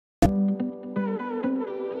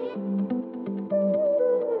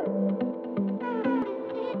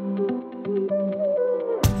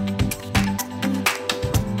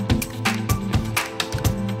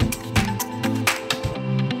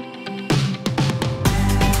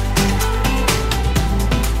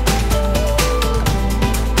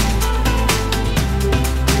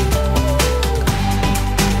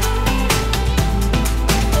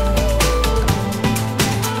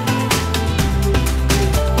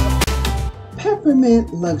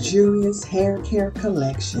Peppermint Luxurious Hair Care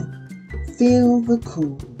Collection. Feel the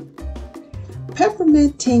cool.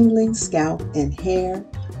 Peppermint Tingling Scalp and Hair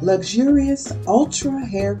Luxurious Ultra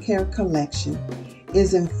Hair Care Collection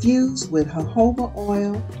is infused with jojoba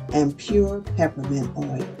oil and pure peppermint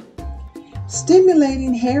oil.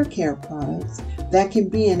 Stimulating hair care products that can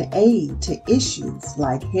be an aid to issues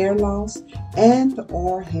like hair loss and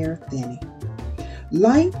or hair thinning.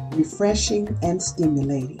 Light, refreshing, and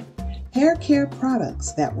stimulating hair care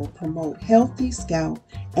products that will promote healthy scalp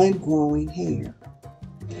and growing hair.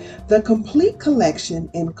 The complete collection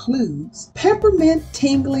includes Peppermint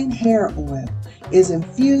Tingling Hair Oil is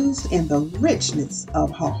infused in the richness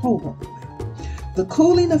of jojoba oil. The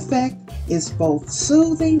cooling effect is both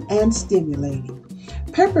soothing and stimulating.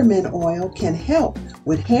 Peppermint oil can help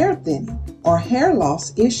with hair thinning or hair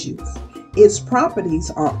loss issues. Its properties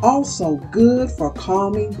are also good for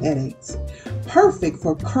calming headaches, perfect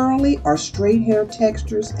for curly or straight hair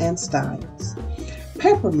textures and styles.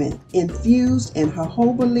 Peppermint infused in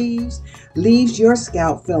jojoba leaves leaves your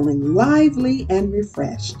scalp feeling lively and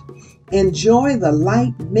refreshed. Enjoy the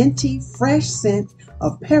light, minty, fresh scent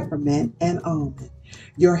of peppermint and almond.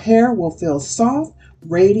 Your hair will feel soft,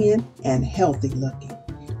 radiant, and healthy looking.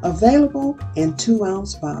 Available in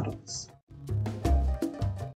 2-ounce bottles.